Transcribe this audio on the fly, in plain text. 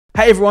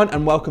Hey everyone,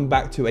 and welcome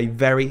back to a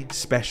very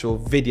special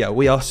video.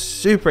 We are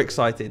super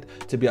excited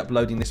to be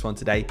uploading this one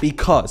today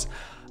because,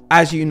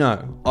 as you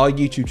know, our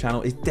YouTube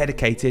channel is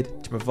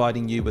dedicated to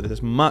providing you with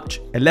as much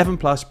 11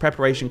 plus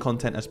preparation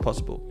content as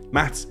possible.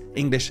 Maths,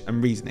 English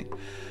and reasoning.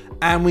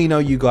 And we know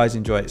you guys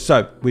enjoy it,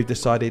 so we've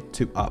decided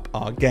to up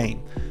our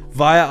game.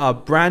 Via our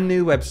brand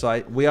new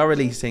website, we are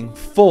releasing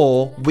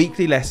 4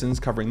 weekly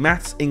lessons covering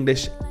maths,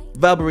 English,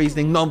 verbal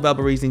reasoning,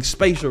 non-verbal reasoning,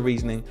 spatial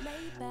reasoning,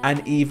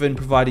 and even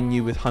providing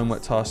you with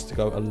homework tasks to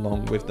go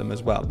along with them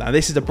as well. Now,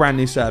 this is a brand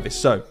new service,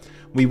 so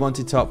we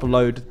wanted to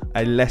upload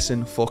a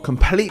lesson for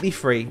completely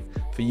free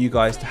for you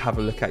guys to have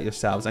a look at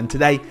yourselves. And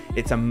today,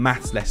 it's a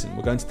maths lesson.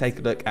 We're going to take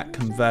a look at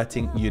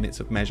converting units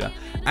of measure.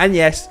 And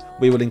yes,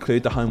 we will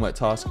include the homework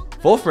task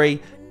for free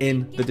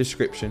in the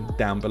description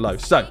down below.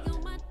 So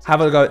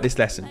have a go at this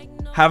lesson.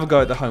 Have a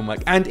go at the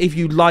homework. And if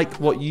you like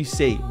what you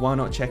see, why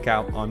not check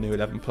out our new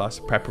 11 plus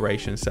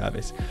preparation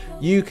service?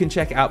 You can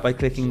check it out by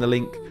clicking the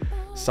link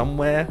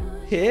somewhere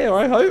here,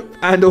 I hope,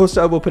 and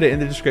also we'll put it in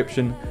the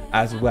description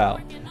as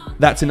well.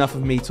 That's enough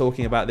of me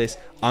talking about this.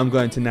 I'm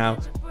going to now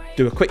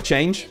do a quick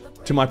change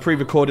to my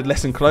pre-recorded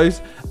lesson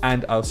close,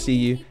 and I'll see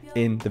you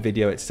in the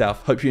video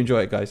itself. Hope you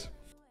enjoy it, guys.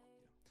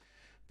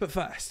 But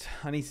first,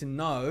 I need to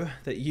know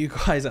that you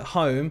guys at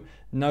home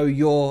know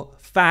your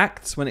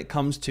facts when it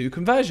comes to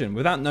conversion.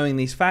 Without knowing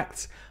these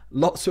facts,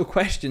 lots of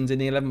questions in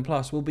the 11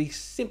 plus will be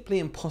simply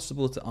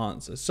impossible to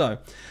answer. So I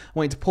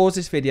want you to pause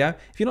this video.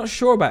 If you're not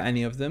sure about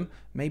any of them,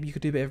 maybe you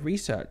could do a bit of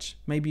research.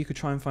 Maybe you could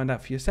try and find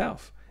out for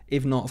yourself.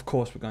 If not, of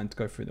course, we're going to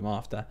go through them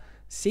after.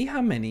 See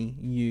how many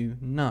you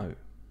know.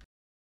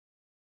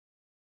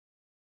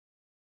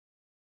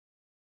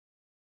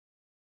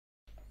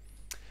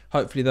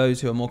 Hopefully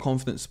those who are more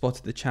confident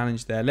spotted the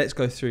challenge there. Let's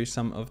go through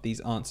some of these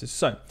answers.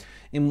 So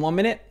in 1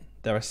 minute,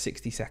 there are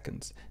 60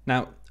 seconds.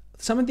 Now,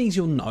 some of these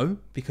you'll know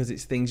because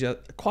it's things that are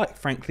quite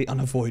frankly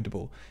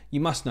unavoidable. You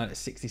must know that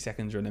 60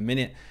 seconds are in a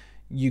minute.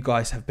 You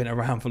guys have been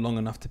around for long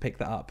enough to pick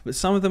that up, but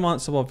some of them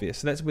aren't so obvious.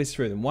 So let's whiz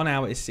through them. 1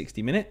 hour is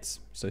 60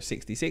 minutes, so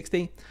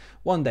 60-60.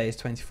 1 day is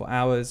 24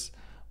 hours.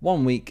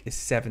 1 week is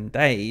 7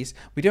 days.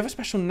 We do have a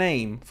special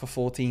name for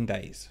 14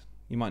 days.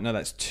 You might know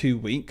that's 2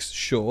 weeks,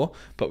 sure,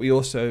 but we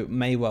also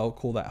may well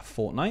call that a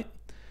fortnight.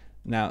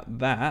 Now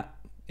that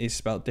is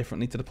spelled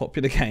differently to the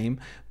popular game,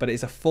 but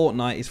it's a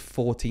fortnight is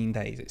 14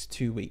 days. It's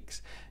 2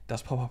 weeks. It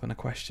does pop up in a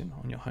question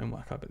on your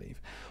homework, I believe.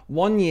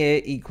 1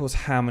 year equals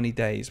how many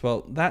days?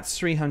 Well, that's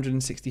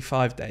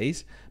 365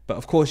 days, but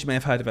of course you may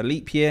have heard of a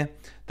leap year.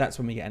 That's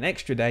when we get an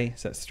extra day,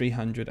 so that's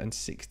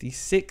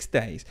 366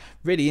 days.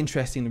 Really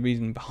interesting, the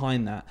reason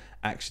behind that.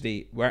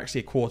 Actually, we're actually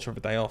a quarter of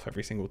a day off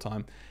every single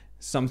time.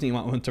 Something you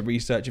might want to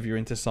research if you're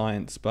into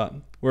science, but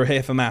we're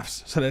here for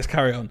maths, so let's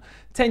carry on.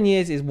 10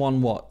 years is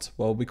 1 what?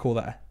 Well, we call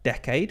that a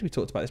decade. We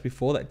talked about this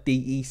before, that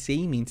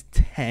DEC means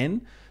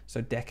 10, so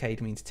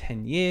decade means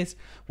 10 years.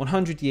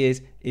 100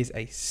 years is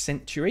a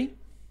century.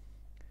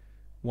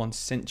 1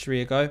 century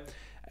ago.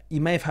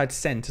 You may have heard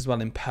cent as well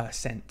in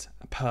percent,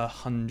 per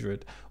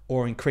 100,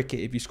 or in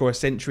cricket, if you score a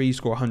century, you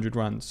score 100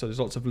 runs, so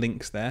there's lots of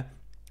links there.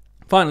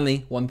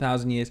 Finally,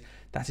 1,000 years,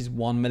 that is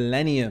 1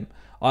 millennium.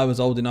 I was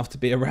old enough to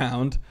be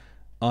around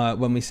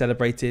when we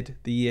celebrated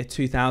the year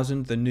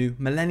 2000, the new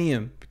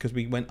millennium, because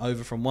we went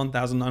over from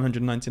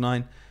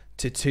 1999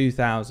 to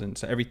 2000.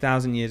 So every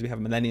 1,000 years we have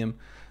a millennium.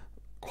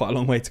 Quite a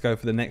long way to go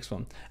for the next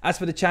one. As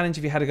for the challenge,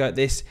 if you had a go at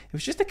this, it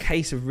was just a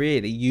case of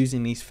really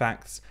using these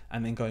facts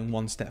and then going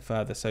one step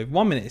further. So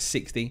 1 minute is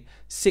 60,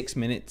 6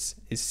 minutes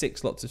is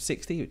 6 lots of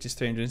 60, which is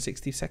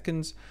 360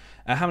 seconds.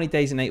 How many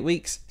days in 8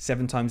 weeks?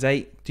 7 times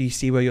 8. Do you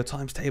see where your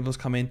times tables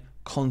come in?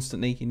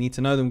 Constantly. You need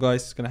to know them,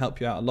 guys. It's going to help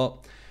you out a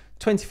lot.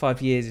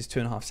 25 years is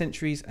 2.5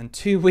 centuries, and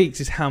 2 weeks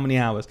is how many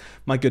hours?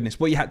 My goodness,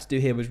 what you had to do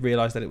here was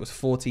realize that it was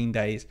 14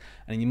 days,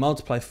 and then you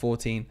multiply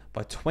 14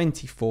 by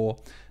 24.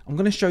 I'm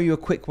going to show you a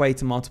quick way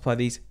to multiply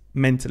these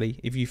mentally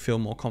if you feel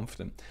more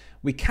confident.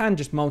 We can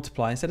just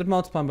multiply. Instead of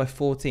multiplying by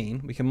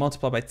 14, we can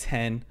multiply by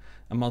 10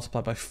 and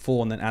multiply by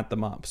 4 and then add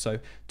them up. So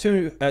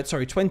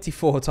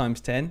 24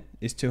 times 10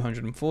 is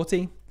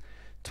 240.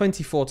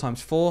 24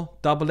 times 4,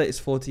 double it is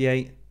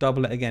 48,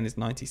 double it again is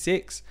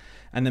 96,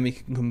 and then we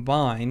can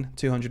combine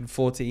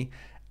 240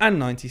 and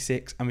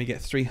 96 and we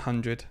get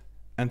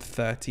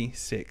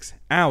 336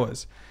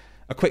 hours.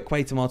 A quick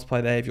way to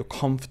multiply there if you're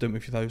confident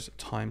with those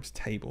times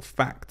table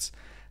facts.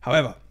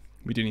 However,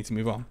 we do need to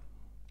move on.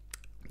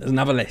 There's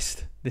another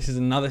list. This is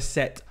another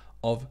set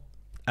of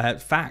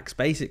facts,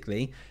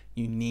 basically,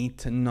 you need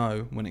to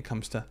know when it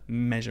comes to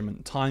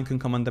measurement. Time can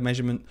come under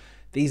measurement.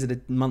 These are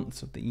the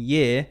months of the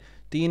year.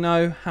 Do you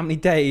know how many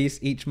days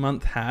each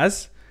month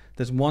has?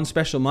 There's 1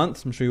 special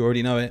month. I'm sure you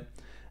already know it.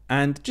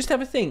 And just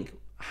have a think.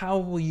 How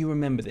will you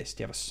remember this?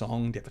 Do you have a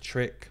song? Do you have a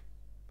trick?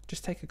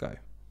 Just take a go.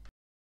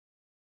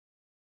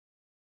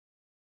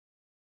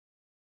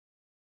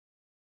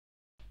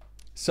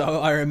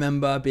 So I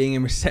remember being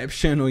in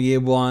reception or year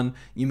 1.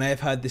 You may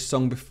have heard this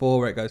song before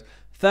where it goes,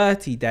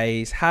 30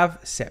 days have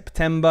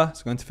September.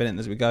 So I'm going to fill in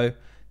as we go.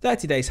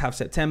 30 days have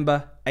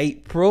September,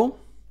 April,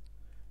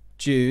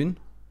 June,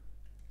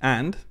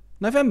 and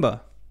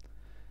November.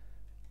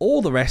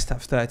 All the rest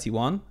have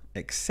 31,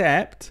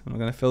 except, I'm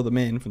going to fill them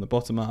in from the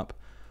bottom up,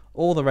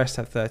 all the rest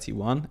have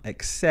 31,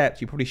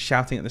 except, you're probably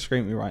shouting at the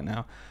screen with me right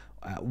now,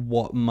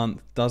 what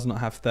month does not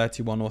have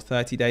 31 or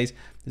 30 days.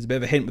 There's a bit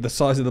of a hint with the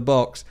size of the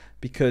box,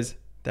 because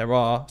there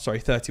are,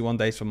 31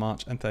 days for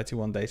March and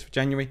 31 days for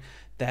January.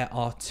 There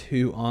are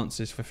 2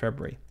 answers for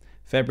February.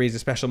 February is a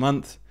special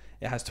month.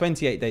 It has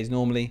 28 days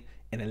normally.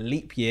 In a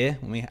leap year,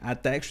 when we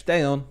add the extra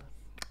day on,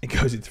 it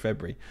goes into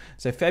February.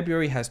 So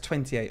February has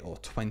 28 or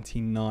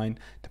 29,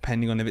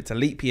 depending on if it's a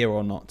leap year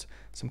or not.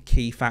 Some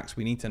key facts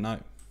we need to know.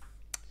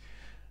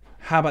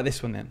 How about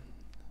this one then?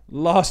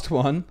 Last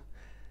one.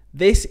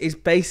 This is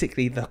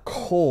basically the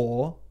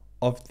core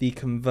of the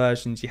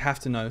conversions you have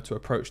to know to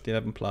approach the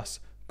 11 plus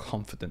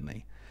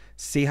confidently.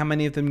 See how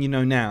many of them you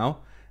know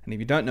now, and if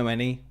you don't know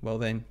any, well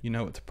then you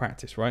know what to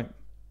practice, right?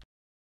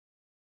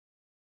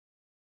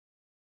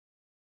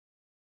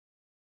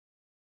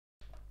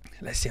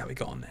 Let's see how we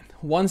got on then.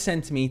 1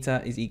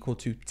 centimeter is equal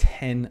to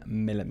 10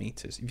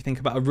 millimeters. If you think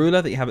about a ruler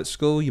that you have at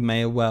school, you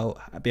may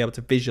well be able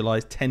to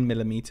visualize 10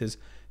 millimeters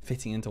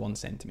fitting into 1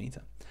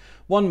 centimeter.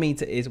 1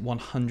 meter is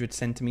 100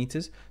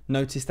 centimeters.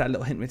 Notice that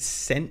little hint with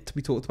cent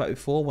we talked about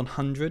before,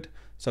 100.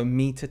 So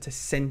meter to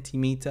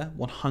centimeter,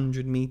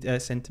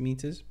 100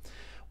 centimeters.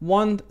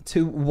 1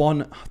 to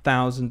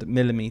 1,000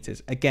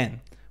 millimeters.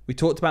 Again, we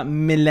talked about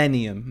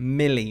millennium.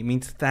 Milli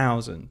means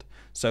 1,000.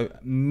 So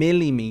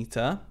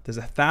millimeter, there's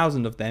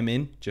 1,000 of them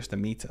in just a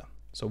meter.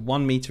 So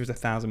 1 meter is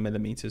 1,000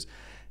 millimeters.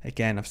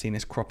 Again, I've seen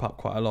this crop up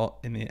quite a lot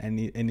in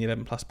the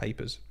 11 plus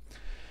papers.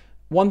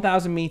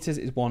 1,000 meters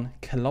is 1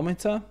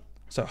 kilometer.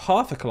 So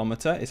half a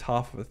kilometer is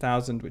half of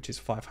 1,000, which is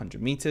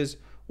 500 meters.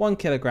 1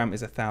 kilogram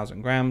is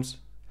 1,000 grams.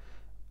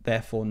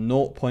 Therefore,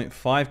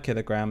 0.5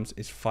 kilograms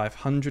is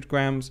 500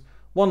 grams.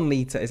 1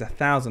 litre is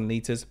 1,000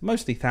 litres,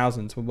 mostly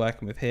thousands we're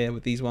working with here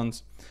with these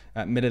ones,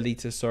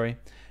 millilitres, sorry.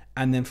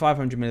 And then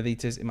 500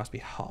 millilitres, it must be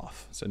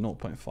half, so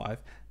 0.5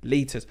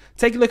 litres.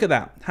 Take a look at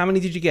that. How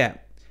many did you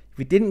get? If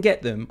you didn't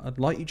get them, I'd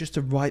like you just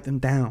to write them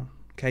down,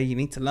 okay? You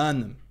need to learn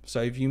them.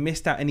 So if you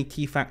missed out any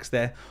key facts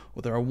there,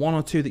 or there are 1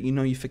 or 2 that you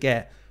know you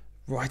forget,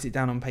 write it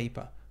down on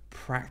paper,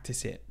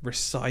 practice it,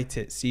 recite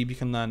it, see if you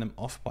can learn them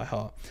off by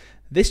heart.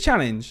 This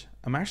challenge,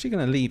 I'm actually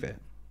going to leave it.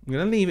 I'm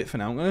going to leave it for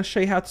now. I'm going to show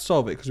you how to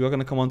solve it because we're going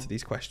to come on to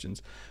these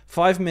questions.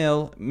 5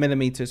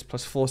 millimeters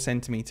plus 4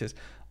 centimeters.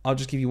 I'll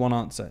just give you one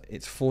answer.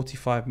 It's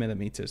 45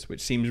 millimeters,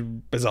 which seems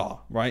bizarre,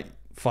 right?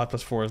 5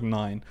 plus 4 is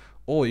 9.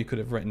 Or you could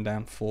have written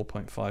down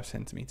 4.5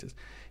 centimeters.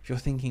 If you're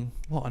thinking,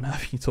 what on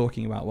earth are you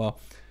talking about? Well,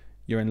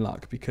 you're in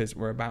luck because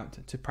we're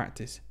about to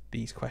practice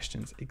these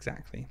questions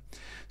exactly.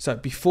 So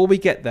before we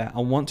get there,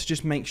 I want to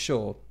just make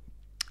sure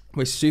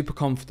we're super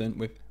confident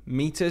with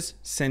meters,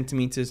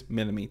 centimeters,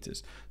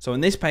 millimeters. So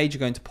on this page, you're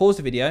going to pause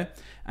the video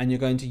and you're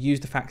going to use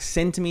the facts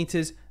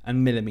centimeters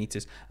and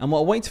millimeters. And what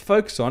I want you to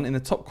focus on in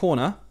the top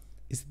corner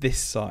is this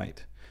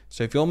side.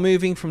 So if you're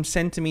moving from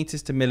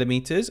centimeters to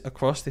millimeters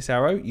across this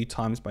arrow, you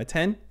times by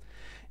 10.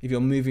 If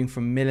you're moving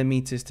from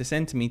millimeters to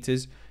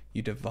centimeters,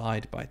 you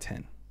divide by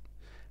 10.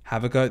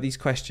 Have a go at these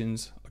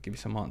questions. I'll give you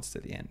some answers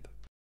at the end.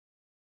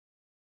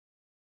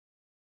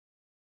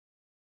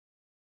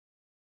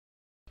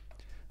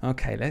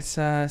 Okay, let's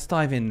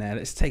dive in there.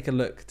 Let's take a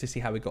look to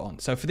see how we got on.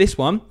 So for this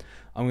one,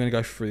 I'm going to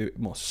go through it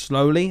more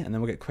slowly and then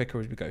we'll get quicker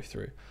as we go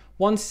through.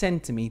 1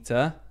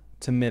 centimeter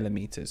to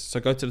millimeters. So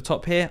go to the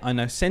top here. I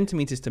know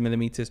centimeters to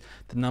millimeters,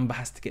 the number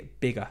has to get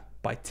bigger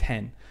by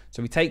 10.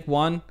 So we take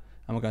 1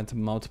 and we're going to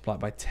multiply it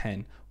by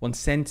 10. 1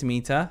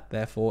 centimeter,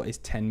 therefore, is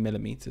 10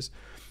 millimeters.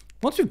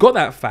 Once we've got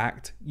that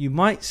fact, you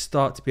might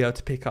start to be able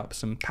to pick up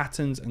some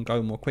patterns and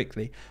go more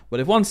quickly. Well,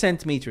 if 1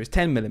 centimeter is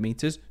 10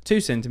 millimeters, 2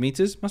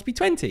 centimeters must be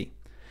 20.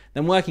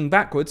 Then working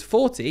backwards,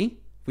 40,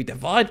 we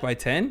divide by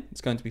 10,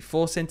 it's going to be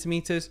 4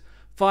 centimeters.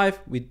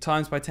 5, we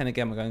times by 10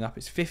 again, we're going up,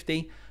 it's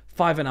 50.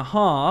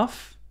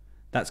 5.5,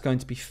 that's going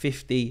to be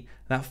 50.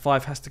 That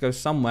 5 has to go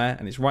somewhere,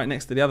 and it's right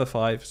next to the other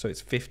 5, so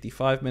it's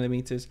 55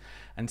 millimeters.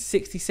 And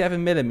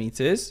 67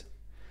 millimeters,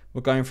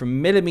 we're going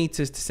from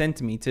millimeters to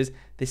centimeters.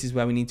 This is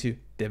where we need to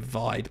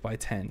divide by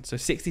 10. So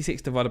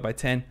 66 divided by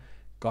 10,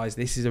 guys,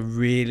 this is a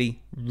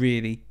really,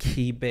 really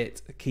key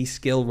bit, a key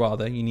skill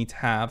rather, you need to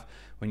have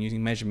when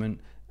using measurement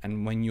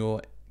and when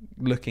you're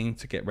looking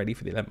to get ready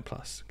for the 11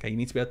 plus. Okay, you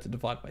need to be able to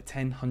divide by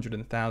 10, 100,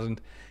 and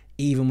 1,000,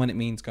 even when it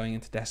means going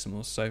into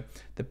decimals. So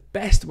the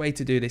best way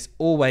to do this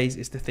always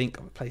is to think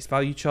of a place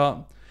value chart.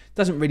 It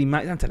doesn't really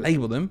matter, you don't have to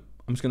label them.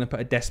 I'm just going to put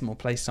a decimal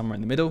place somewhere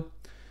in the middle,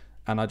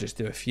 and I'll just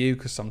do a few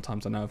because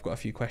sometimes I know I've got a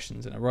few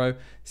questions in a row.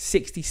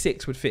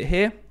 66 would fit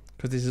here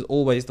because this is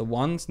always the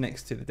ones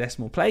next to the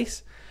decimal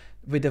place.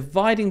 If we're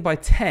dividing by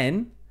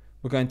 10,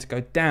 we're going to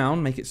go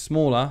down, make it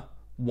smaller,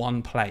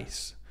 1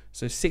 place.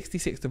 So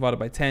 66 divided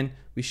by 10,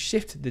 we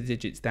shift the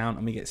digits down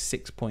and we get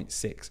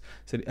 6.6.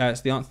 So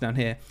it's the answer down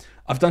here.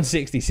 I've done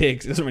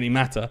 66, it doesn't really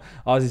matter.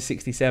 Ours is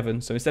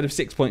 67, so instead of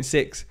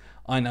 6.6,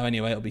 I know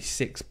anyway it'll be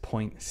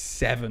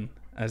 6.7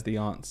 as the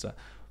answer.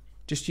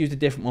 Just use a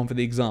different one for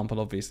the example,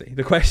 obviously.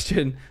 The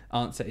question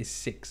answer is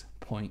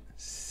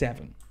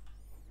 6.7.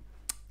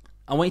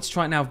 I want you to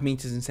try it now with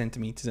meters and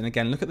centimeters. And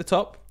again, look at the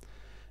top.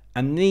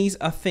 And these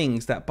are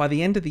things that by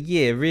the end of the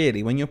year,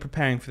 really, when you're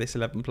preparing for this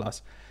 11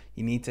 plus,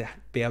 you need to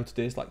be able to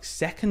do this like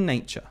second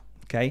nature,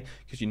 okay?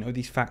 Because you know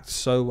these facts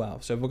so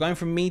well. So if we're going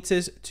from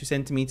meters to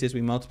centimeters,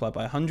 we multiply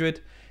by 100.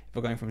 If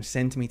we're going from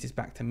centimeters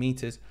back to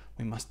meters,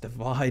 we must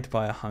divide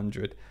by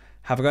 100.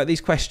 Have a go at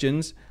these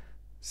questions.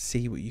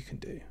 See what you can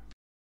do.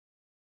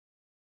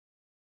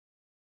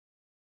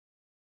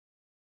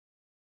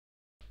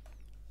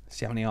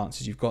 See how many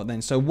answers you've got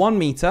then. So 1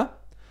 meter,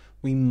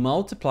 we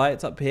multiply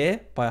it up here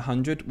by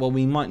 100. Well,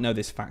 we might know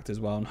this fact as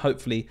well. And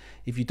hopefully,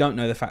 if you don't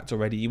know the fact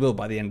already, you will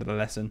by the end of the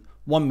lesson.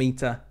 1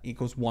 meter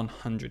equals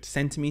 100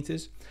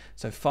 centimeters.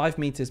 So 5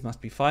 meters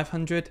must be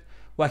 500.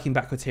 Working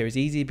backwards here is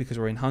easy because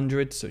we're in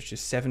hundreds. So it's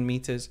just 7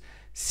 meters.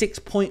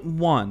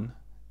 6.1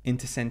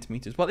 into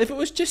centimeters. Well, if it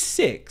was just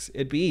 6,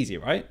 it'd be easy,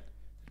 right?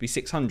 It'd be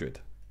 600.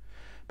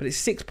 But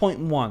it's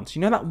 6.1. So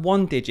you know that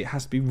one digit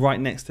has to be right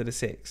next to the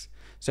 6.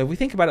 So if we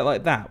think about it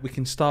like that, we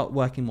can start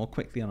working more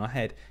quickly on our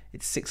head.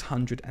 It's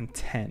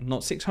 610,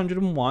 not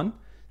 601,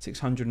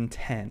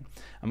 610.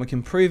 And we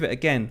can prove it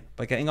again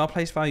by getting our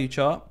place value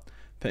chart,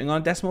 putting our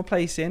decimal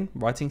place in,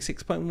 writing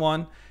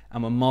 6.1,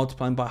 and we're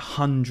multiplying by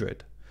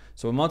 100.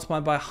 So we're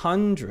multiplying by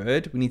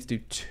 100, we need to do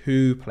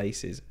 2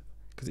 places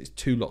because it's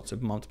 2 lots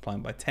of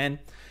multiplying by 10.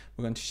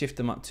 We're going to shift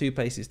them up 2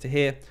 places to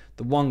here.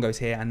 The 1 goes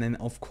here, and then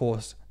of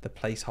course the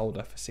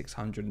placeholder for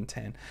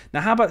 610. Now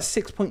how about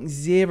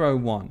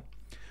 6.01?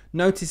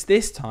 Notice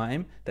this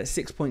time that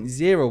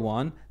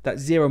 6.01, that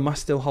 0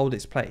 must still hold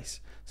its place.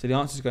 So the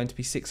answer is going to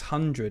be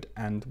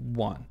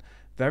 601.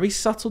 Very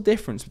subtle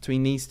difference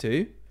between these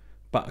two,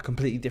 but a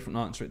completely different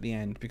answer at the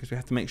end because we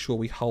have to make sure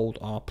we hold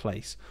our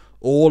place.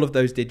 All of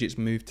those digits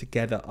move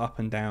together up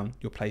and down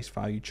your place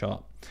value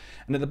chart.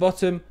 And at the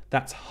bottom,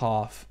 that's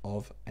half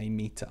of a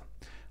meter.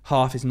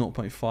 Half is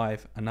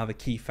 0.5, another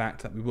key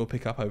fact that we will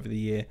pick up over the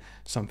year,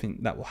 something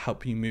that will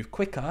help you move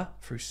quicker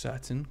through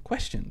certain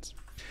questions.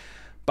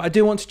 But I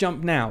do want to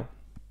jump now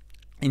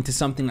into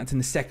something that's in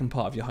the second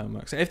part of your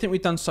homework. So everything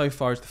we've done so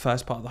far is the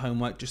first part of the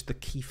homework, just the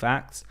key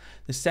facts.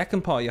 The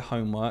second part of your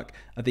homework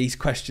are these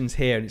questions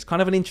here, and it's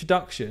kind of an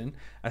introduction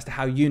as to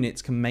how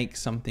units can make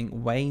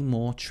something way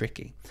more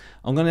tricky.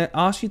 I'm going to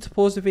ask you to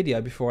pause the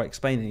video before I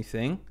explain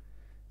anything,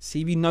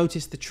 see if you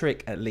notice the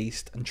trick at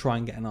least, and try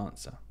and get an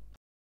answer.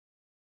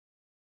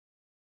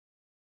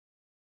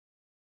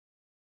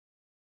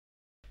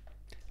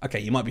 Okay,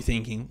 you might be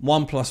thinking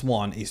 1 plus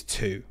 1 is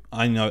 2.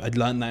 I know, I'd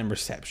learned that in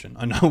reception.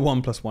 I know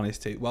 1 plus 1 is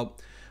 2. Well,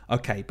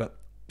 okay, but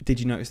did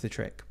you notice the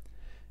trick?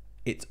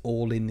 It's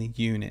all in the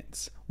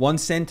units. 1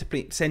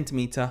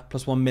 centimeter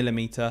plus 1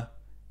 millimeter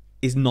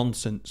is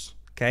nonsense,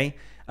 okay?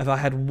 If I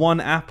had 1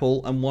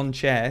 apple and 1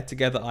 chair,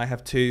 together I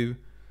have 2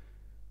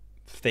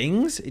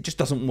 things. It just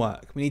doesn't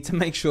work. We need to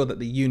make sure that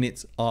the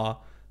units are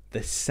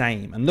the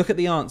same. And look at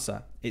the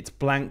answer. It's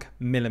blank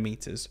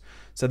millimeters.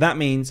 So that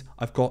means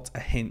I've got a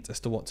hint as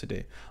to what to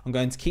do. I'm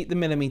going to keep the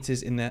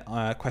millimeters in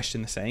the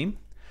question the same,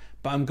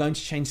 but I'm going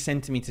to change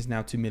centimeters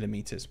now to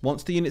millimeters.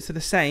 Once the units are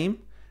the same,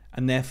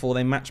 and therefore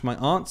they match my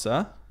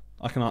answer,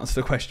 I can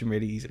answer the question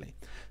really easily.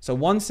 So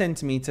 1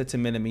 centimeter to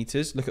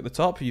millimeters, look at the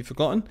top, if you've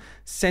forgotten,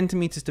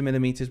 centimeters to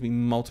millimeters, we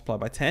multiply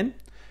by 10.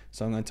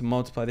 So I'm going to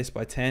multiply this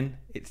by 10,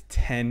 it's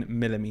 10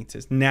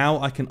 millimeters. Now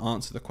I can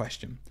answer the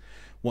question.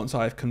 Once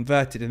I've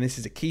converted, and this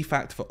is a key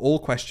fact for all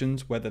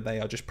questions, whether they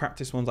are just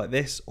practice ones like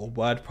this or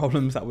word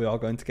problems that we are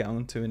going to get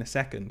onto in a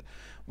second,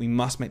 we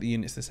must make the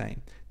units the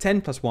same. 10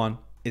 plus 1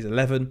 is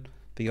 11.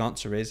 The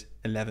answer is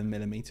 11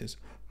 millimeters.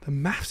 The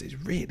maths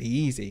is really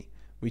easy.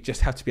 We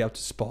just have to be able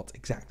to spot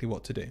exactly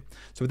what to do.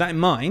 So with that in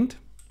mind,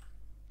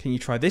 can you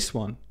try this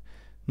one?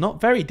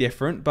 Not very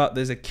different, but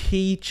there's a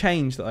key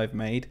change that I've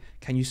made.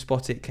 Can you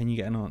spot it? Can you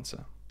get an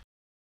answer?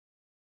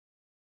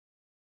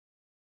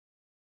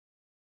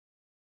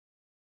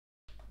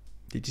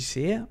 Did you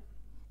see it?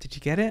 Did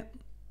you get it?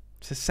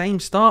 It's the same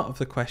start of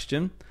the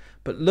question,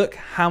 but look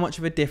how much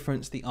of a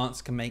difference the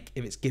answer can make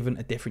if it's given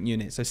a different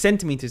unit. So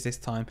centimeters this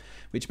time,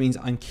 which means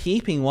I'm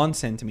keeping 1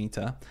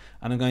 centimeter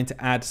and I'm going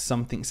to add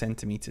something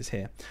centimeters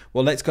here.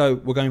 Well, let's go.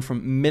 We're going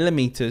from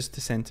millimeters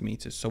to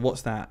centimeters. So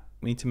what's that?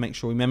 We need to make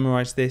sure we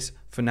memorize this.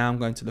 For now, I'm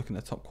going to look in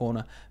the top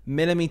corner.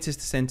 Millimeters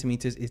to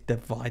centimeters is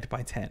divide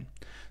by 10.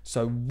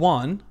 So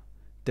 1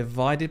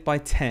 divided by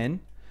 10,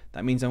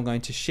 that means I'm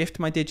going to shift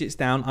my digits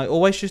down. I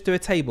always just do a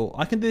table.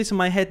 I can do this in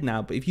my head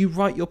now, but if you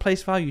write your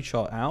place value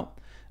chart out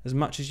as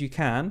much as you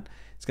can,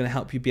 it's going to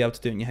help you be able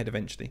to do it in your head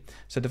eventually.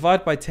 So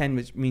divide by 10,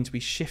 which means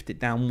we shift it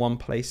down 1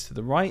 place to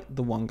the right.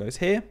 The 1 goes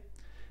here,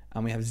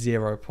 and we have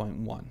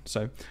 0.1.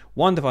 So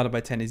 1 divided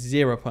by 10 is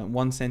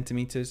 0.1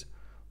 centimeters.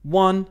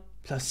 1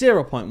 plus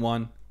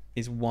 0.1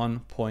 is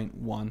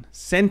 1.1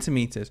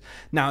 centimeters.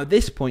 Now at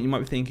this point, you might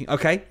be thinking,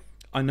 okay,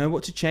 I know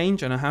what to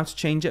change. I know how to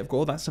change it. I've got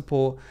all that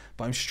support,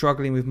 but I'm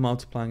struggling with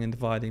multiplying and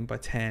dividing by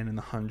 10 and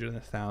 100 and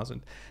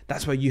 1,000.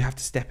 That's where you have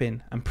to step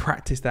in and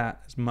practice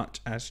that as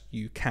much as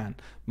you can.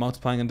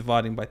 Multiplying and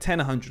dividing by 10,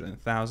 100 and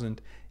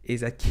 1,000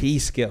 is a key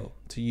skill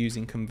to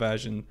using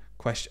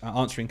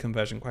answering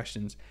conversion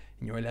questions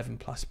in your 11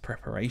 plus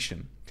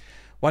preparation.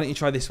 Why don't you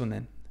try this one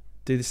then?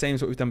 Do the same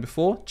as what we've done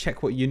before.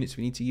 Check what units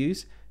we need to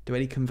use. Do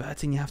any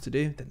converting you have to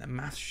do. Then the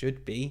math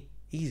should be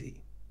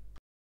easy.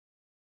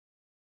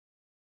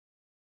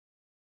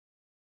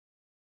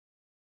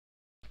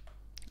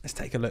 Let's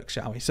take a look,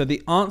 shall we? So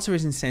the answer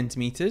is in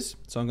centimeters.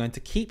 So I'm going to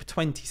keep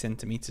 20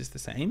 centimeters the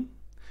same.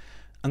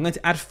 I'm going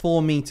to add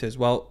 4 meters.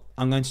 Well,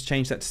 I'm going to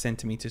change that to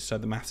centimeters so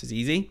the maths is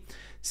easy.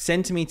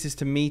 Centimeters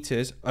to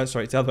meters, oh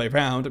sorry, it's the other way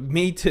around.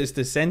 Meters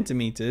to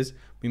centimeters,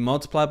 we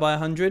multiply by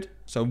 100.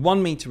 So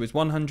 1 meter is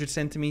 100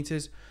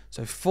 centimeters.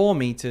 So 4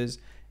 meters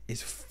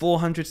is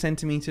 400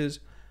 centimeters.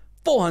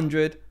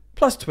 400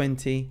 plus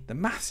 20, the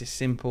maths is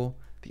simple.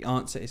 The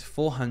answer is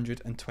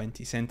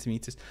 420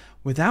 centimeters.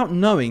 Without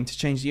knowing to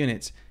change the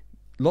units,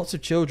 lots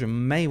of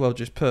children may well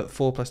just put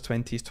 4 plus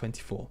 20 is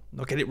 24.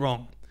 They'll get it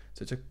wrong.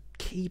 So it's a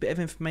key bit of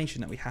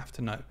information that we have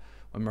to know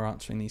when we're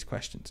answering these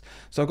questions.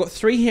 So I've got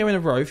 3 here in a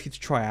row for you to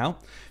try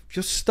out. If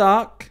you're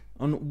stuck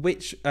on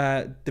which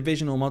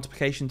division or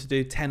multiplication to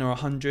do, 10 or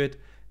 100,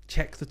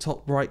 check the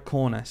top right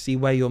corner. See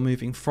where you're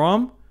moving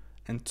from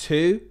and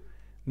to.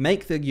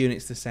 Make the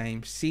units the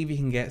same. See if you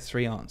can get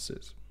 3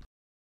 answers.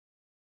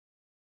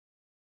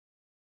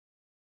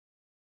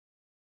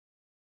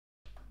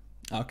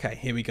 Okay,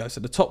 here we go. So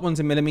the top one's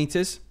in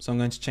millimeters. So I'm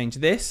going to change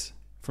this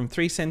from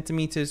 3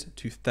 centimeters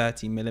to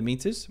 30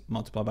 millimeters,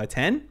 multiply by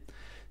 10.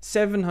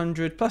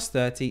 700 plus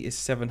 30 is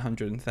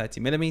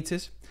 730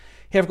 millimeters.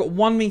 Here I've got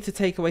 1 meter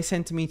take away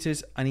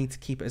centimeters. I need to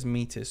keep it as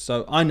meters.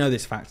 So I know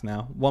this fact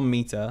now. 1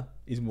 meter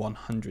is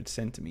 100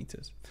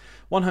 centimeters.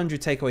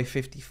 100 take away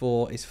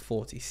 54 is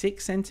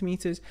 46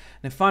 centimeters. And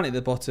then finally at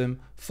the bottom,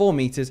 4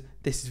 meters.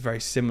 This is very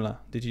similar.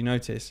 Did you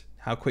notice?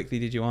 How quickly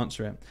did you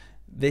answer it?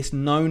 This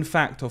known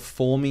fact of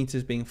 4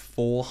 meters being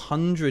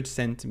 400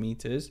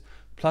 centimeters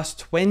plus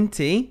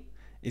 20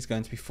 is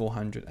going to be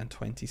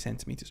 420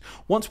 centimeters.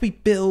 Once we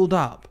build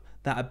up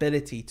that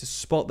ability to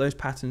spot those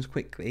patterns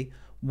quickly,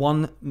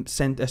 1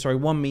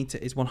 meter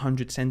is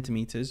 100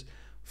 centimeters.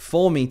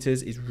 4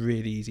 meters is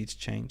really easy to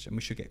change, and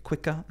we should get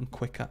quicker and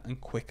quicker and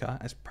quicker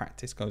as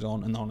practice goes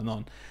on and on and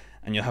on.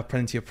 And you'll have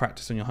plenty of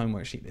practice on your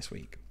homework sheet this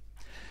week.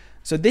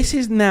 So this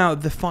is now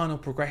the final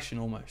progression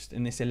almost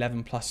in this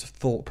 11 plus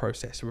thought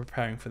process of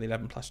preparing for the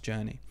 11 plus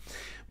journey.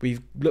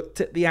 We've looked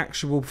at the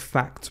actual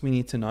facts we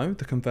need to know,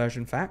 the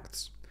conversion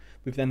facts.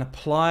 We've then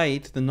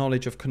applied the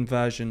knowledge of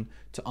conversion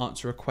to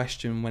answer a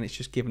question when it's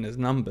just given as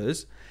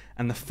numbers.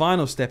 And the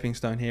final stepping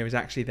stone here is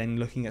actually then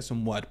looking at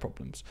some word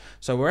problems.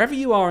 So wherever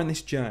you are in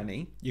this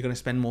journey, you're going to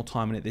spend more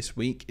time in it this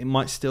week. It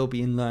might still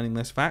be in learning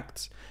those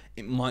facts.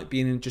 It might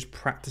be in just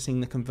practicing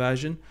the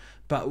conversion.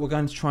 But we're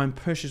going to try and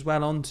push as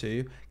well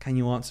onto, can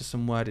you answer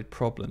some worded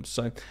problems?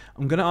 So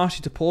I'm going to ask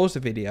you to pause the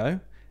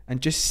video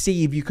and just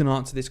see if you can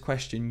answer this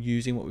question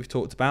using what we've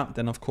talked about.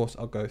 Then of course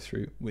I'll go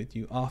through with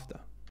you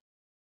after.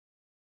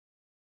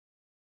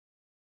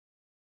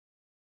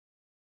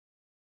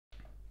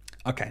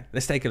 Okay,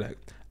 let's take a look.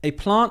 A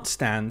plant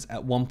stands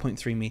at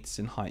 1.3 meters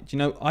in height. You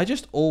know, I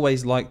just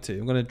always like to,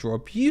 I'm going to draw a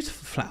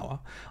beautiful flower.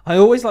 I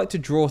always like to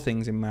draw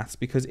things in maths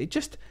because it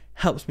just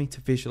helps me to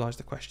visualize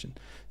the question.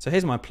 So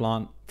here's my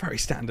plant, very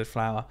standard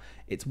flower.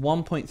 It's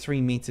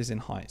 1.3 meters in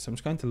height. So I'm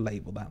just going to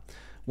label that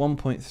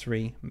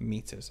 1.3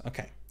 meters.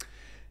 Okay.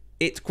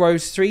 It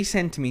grows 3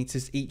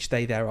 centimeters each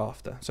day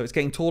thereafter. So it's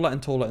getting taller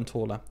and taller and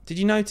taller. Did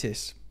you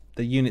notice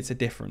the units are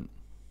different?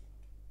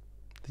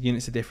 The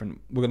units are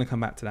different. We're going to come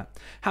back to that.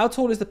 How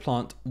tall is the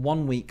plant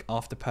 1 week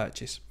after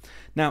purchase?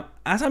 Now,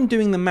 as I'm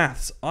doing the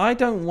maths, I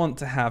don't want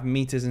to have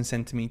meters and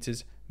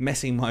centimeters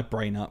messing my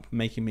brain up,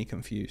 making me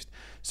confused.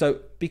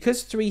 So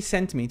because 3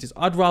 centimeters,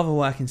 I'd rather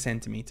work in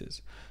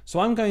centimeters. So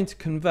I'm going to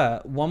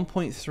convert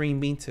 1.3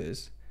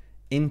 meters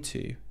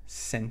into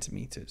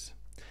centimeters.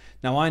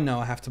 Now I know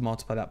I have to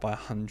multiply that by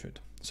 100.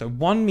 So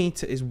 1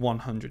 meter is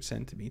 100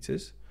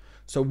 centimeters.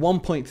 So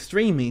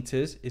 1.3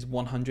 meters is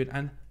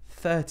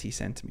 130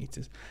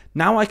 centimeters.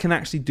 Now I can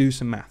actually do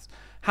some maths.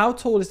 How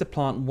tall is the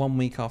plant 1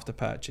 week after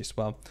purchase?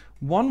 Well,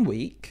 1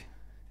 week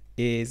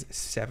is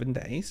 7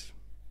 days.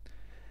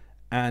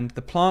 And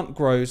the plant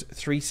grows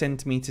 3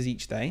 centimeters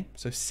each day.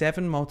 So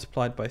 7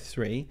 multiplied by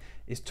 3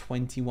 is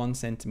 21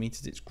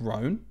 centimeters it's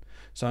grown.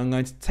 So I'm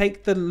going to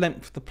take the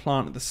length of the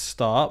plant at the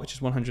start, which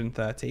is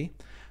 130.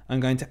 I'm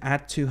going to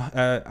add to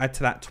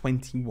that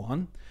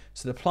 21.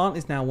 So the plant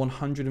is now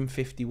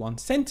 151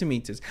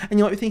 centimeters. And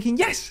you might be thinking,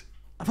 yes,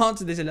 I've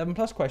answered this 11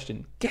 plus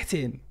question. Get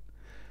in.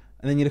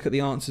 And then you look at the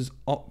answers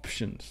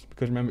options,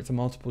 because remember, it's a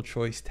multiple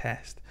choice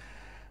test.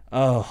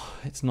 Oh,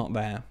 it's not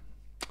there.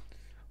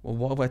 Well,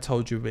 what have I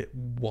told you it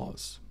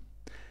was?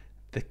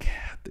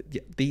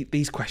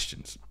 These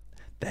questions,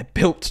 they're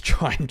built to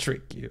try and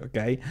trick you,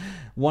 okay?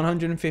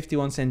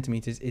 151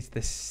 centimeters is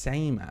the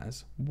same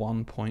as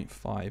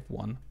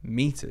 1.51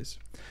 meters.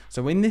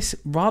 So in this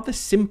rather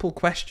simple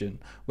question,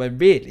 where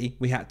really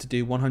we had to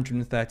do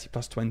 130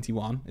 plus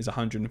 21 is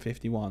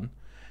 151,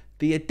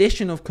 the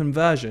addition of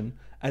conversion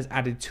has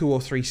added 2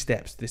 or 3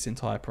 steps to this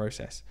entire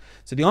process.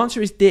 So the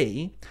answer is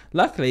D.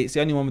 Luckily, it's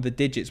the only one with the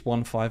digits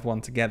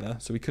 151 together,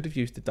 so we could have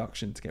used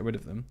deduction to get rid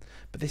of them.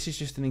 But this is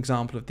just an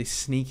example of this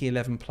sneaky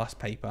 11 plus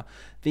paper.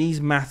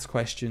 These maths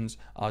questions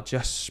are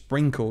just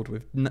sprinkled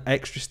with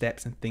extra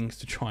steps and things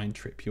to try and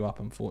trip you up,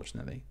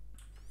 unfortunately.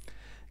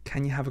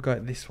 Can you have a go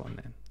at this one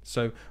then?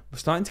 So we're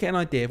starting to get an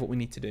idea of what we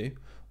need to do.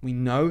 We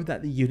know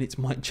that the units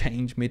might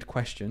change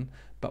mid-question,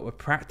 but we're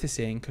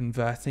practicing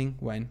converting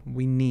when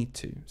we need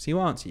to. See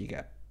what answer you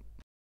get.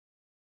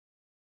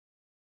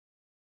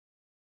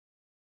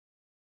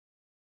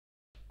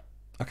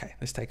 Okay,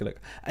 let's take a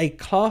look. A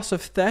class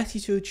of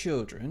 32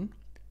 children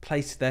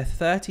placed their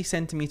 30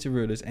 centimeter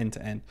rulers end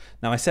to end.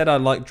 Now I said I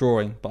like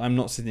drawing, but I'm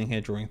not sitting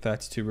here drawing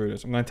 32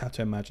 rulers. I'm going to have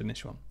to imagine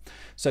this one.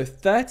 So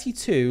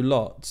 32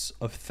 lots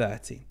of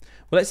 30.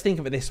 Well, let's think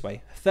of it this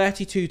way.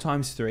 32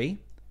 times 3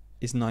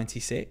 is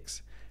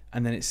 96,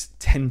 and then it's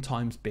 10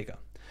 times bigger,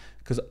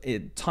 because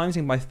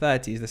timesing by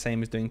 30 is the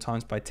same as doing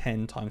times by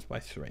 10 times by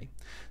 3.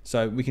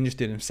 So we can just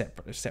do them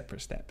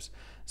separate steps.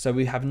 So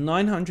we have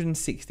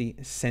 960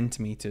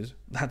 centimeters.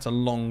 That's a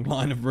long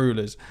line of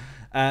rulers.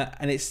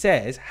 And it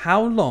says,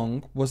 how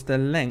long was the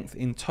length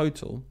in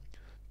total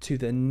to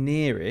the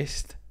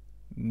nearest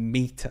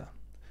meter?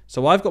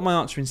 So I've got my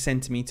answer in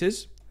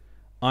centimeters.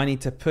 I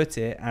need to put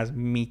it as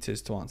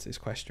meters to answer this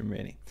question,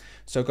 really.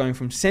 So going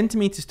from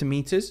centimeters to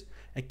meters,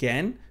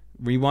 again,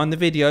 rewind the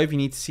video if you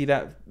need to see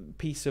that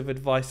piece of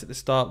advice at the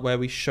start where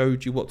we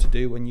showed you what to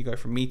do when you go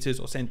from meters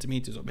or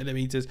centimeters or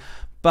millimeters.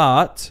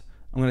 But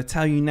I'm going to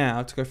tell you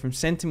now, to go from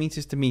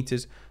centimeters to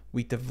meters,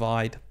 we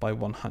divide by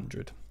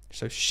 100.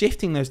 So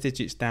shifting those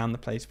digits down the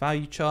place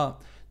value chart,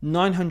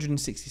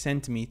 960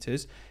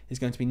 centimeters is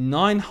going to be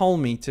 9 whole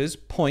meters,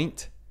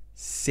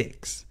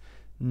 0.6.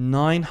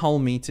 9 whole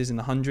meters in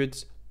the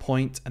hundreds,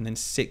 point, and then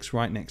 6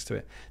 right next to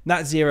it.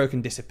 That 0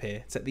 can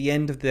disappear. It's at the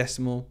end of the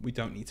decimal. We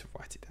don't need to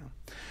write it down.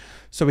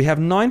 So we have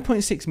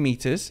 9.6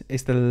 meters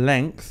is the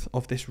length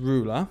of this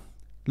ruler.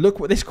 Look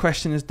what this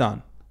question has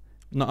done.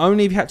 Not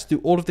only have you had to do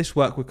all of this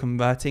work with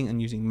converting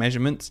and using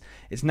measurements,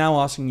 it's now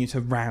asking you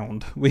to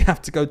round. We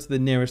have to go to the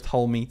nearest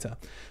whole meter.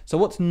 So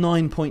what's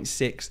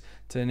 9.6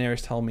 to the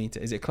nearest whole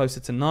meter? Is it closer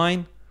to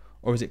 9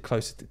 or is it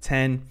closer to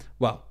 10?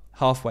 Well,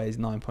 halfway is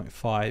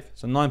 9.5.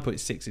 So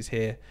 9.6 is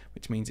here,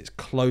 which means it's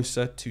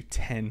closer to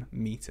 10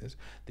 meters.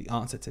 The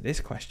answer to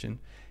this question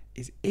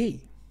is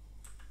E.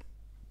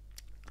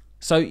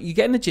 So you're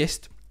getting the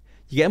gist.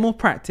 You get more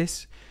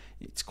practice.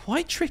 It's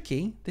quite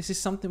tricky. This is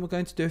something we're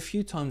going to do a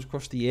few times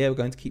across the year. We're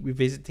going to keep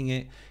revisiting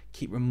it,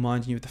 keep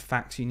reminding you of the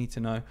facts you need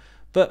to know.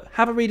 But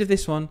have a read of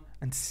this one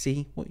and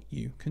see what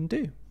you can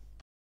do.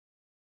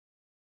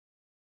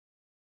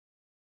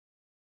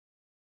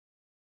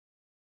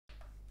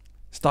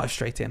 Let's dive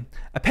straight in.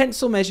 A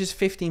pencil measures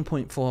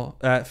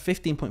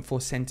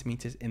 15.4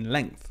 centimeters in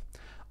length.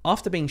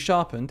 After being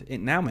sharpened,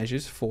 it now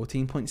measures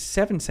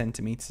 14.7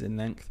 centimeters in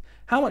length.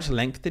 How much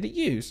length did it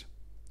use?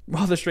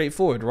 Rather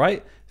straightforward,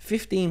 right?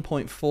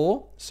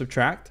 15.4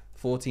 subtract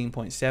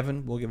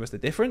 14.7 will give us the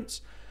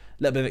difference.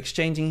 A little bit of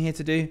exchanging here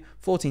to do.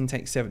 14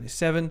 take 7 is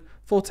 7.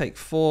 4 take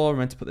 4,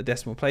 remember to put the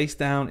decimal place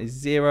down, is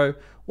 0.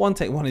 1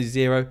 take 1 is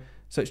 0.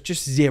 So it's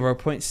just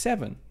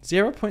 0.7.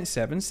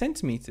 0.7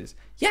 centimeters.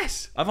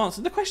 Yes, I've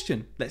answered the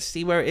question. Let's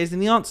see where it is in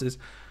the answers.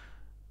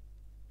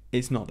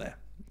 It's not there.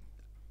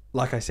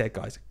 Like I said,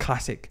 guys,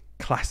 classic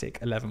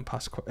 11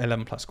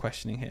 plus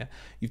questioning here.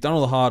 You've done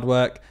all the hard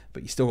work,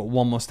 but you still got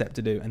one more step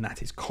to do, and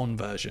that is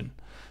conversion.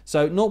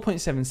 So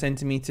 0.7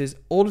 centimeters,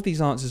 all of these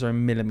answers are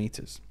in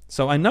millimeters.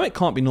 So I know it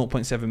can't be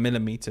 0.7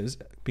 millimeters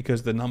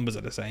because the numbers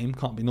are the same.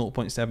 Can't be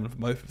 0.7 for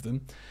both of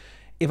them.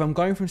 If I'm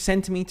going from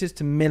centimeters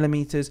to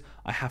millimeters,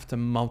 I have to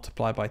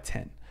multiply by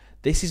 10.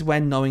 This is where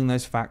knowing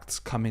those facts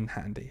come in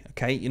handy,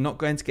 okay? You're not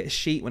going to get a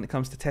sheet when it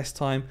comes to test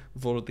time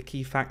with all of the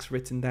key facts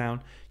written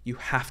down. You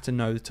have to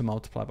know to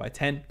multiply by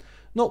 10.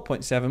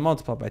 0.7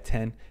 multiplied by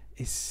 10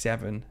 is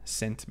 7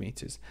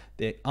 centimeters.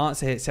 The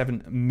answer here is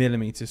 7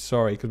 millimeters,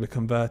 sorry, because we're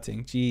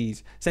converting.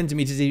 Jeez,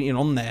 centimeters even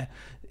on there.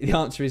 The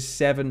answer is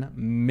 7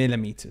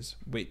 millimeters,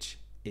 which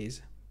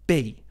is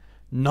B.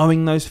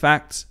 Knowing those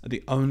facts are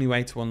the only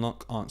way to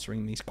unlock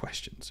answering these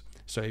questions.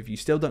 So if you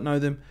still don't know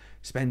them,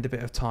 spend a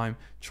bit of time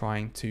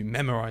trying to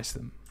memorize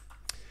them.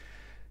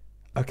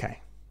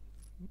 Okay,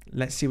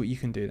 let's see what you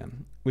can do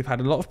then. We've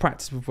had a lot of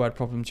practice with word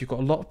problems. You've got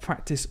a lot of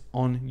practice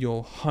on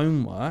your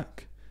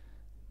homework.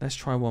 Let's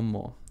try one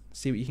more.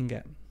 See what you can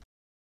get.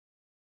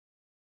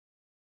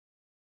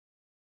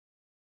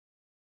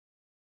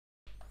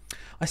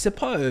 I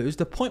suppose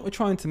the point we're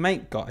trying to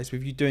make, guys,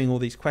 with you doing all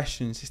these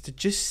questions is to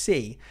just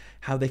see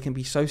how they can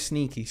be so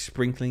sneaky,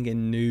 sprinkling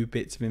in new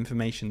bits of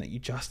information that you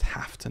just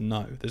have to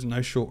know. There's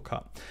no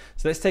shortcut.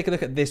 So let's take a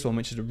look at this one,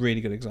 which is a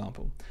really good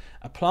example.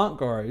 A plant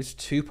grows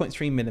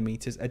 2.3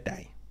 millimeters a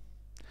day.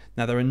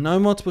 Now, there are no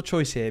multiple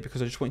choice here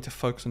because I just want you to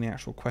focus on the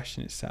actual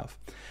question itself.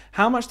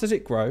 How much does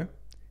it grow?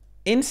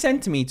 In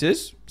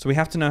centimeters, so we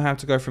have to know how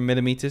to go from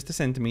millimeters to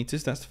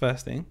centimeters. That's the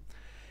first thing.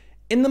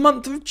 In the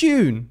month of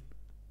June.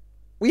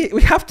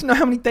 we have to know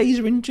how many days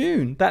are in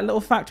June. That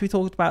little fact we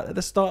talked about at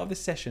the start of this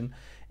session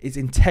is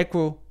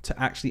integral to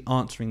actually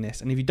answering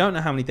this. And if you don't know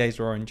how many days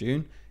there are in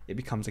June, it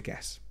becomes a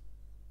guess.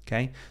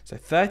 Okay, so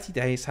 30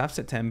 days have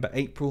September,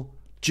 April,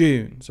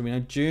 June. So we know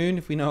June,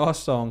 if we know our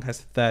song, has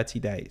 30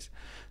 days.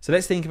 So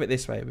let's think of it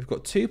this way. We've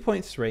got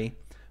 2.3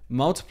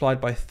 multiplied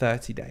by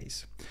 30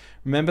 days.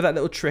 Remember that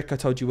little trick I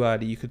told you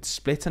earlier? You could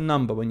split a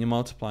number when you're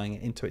multiplying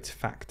it into its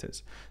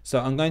factors. So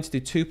I'm going to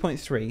do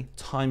 2.3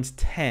 times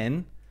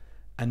 10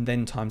 and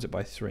then times it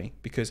by 3,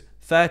 because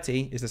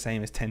 30 is the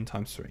same as 10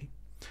 times 3.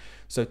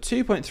 So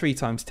 2.3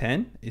 times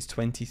 10 is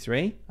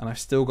 23, and I've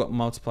still got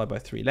multiplied by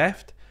 3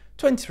 left.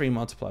 23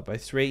 multiplied by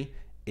 3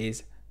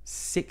 is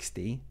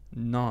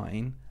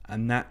 69,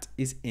 and that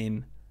is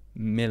in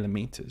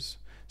millimeters.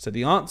 So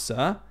the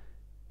answer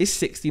is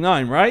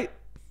 69, right?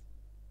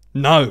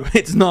 No,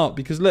 it's not,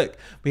 because look,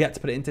 we had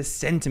to put it into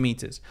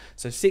centimeters.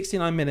 So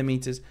 69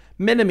 millimeters,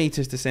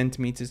 millimeters to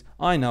centimeters.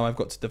 I know I've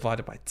got to divide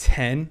it by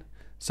 10.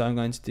 So I'm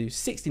going to do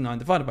 69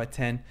 divided by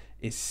 10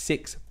 is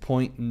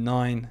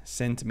 6.9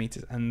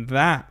 centimeters. And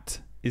that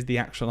is the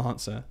actual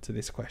answer to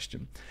this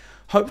question.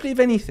 Hopefully, if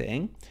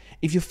anything,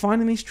 if you're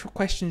finding these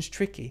questions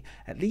tricky,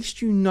 at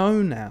least you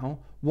know now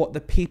what the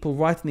people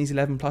writing these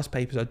 11 plus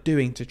papers are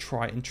doing to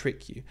try and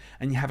trick you.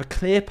 And you have a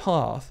clear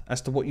path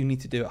as to what you need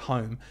to do at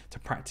home to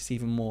practice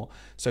even more.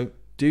 So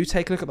do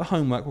take a look at the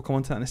homework. We'll come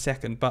on to that in a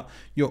second. But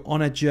you're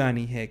on a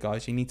journey here,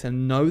 guys. You need to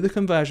know the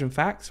conversion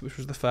facts, which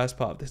was the first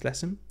part of this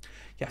lesson.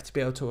 You have to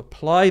be able to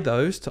apply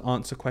those to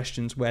answer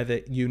questions where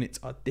the units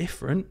are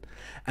different.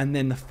 And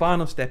then the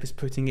final step is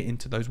putting it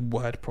into those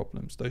word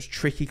problems, those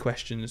tricky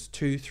questions,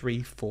 2,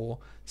 3, 4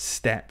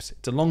 steps.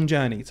 It's a long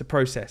journey, it's a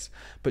process.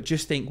 But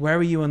just think, where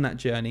are you on that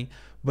journey?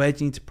 Where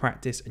do you need to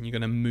practice? And you're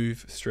going to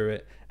move through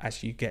it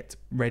as you get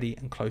ready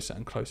and closer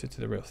to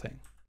the real thing.